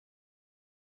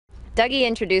Dougie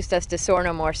introduced us to Soar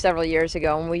No More several years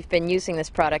ago, and we've been using this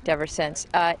product ever since.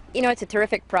 It's a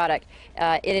terrific product.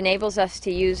 It enables us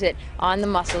to use it on the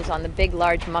muscles, on the big,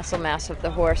 large muscle mass of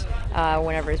the horse,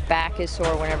 whenever his back is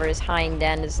sore, whenever his hind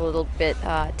end is a little bit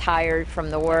tired from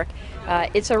the work.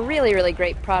 It's a really, really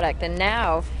great product, and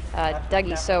now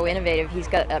Dougie's so innovative. He's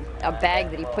got a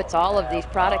bag that he puts all of these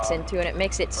products into, and it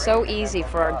makes it so easy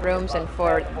for our grooms and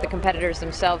for the competitors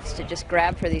themselves to just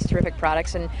grab for these terrific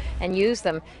products and use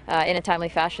them in a timely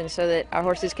fashion so that our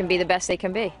horses can be the best they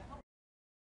can be.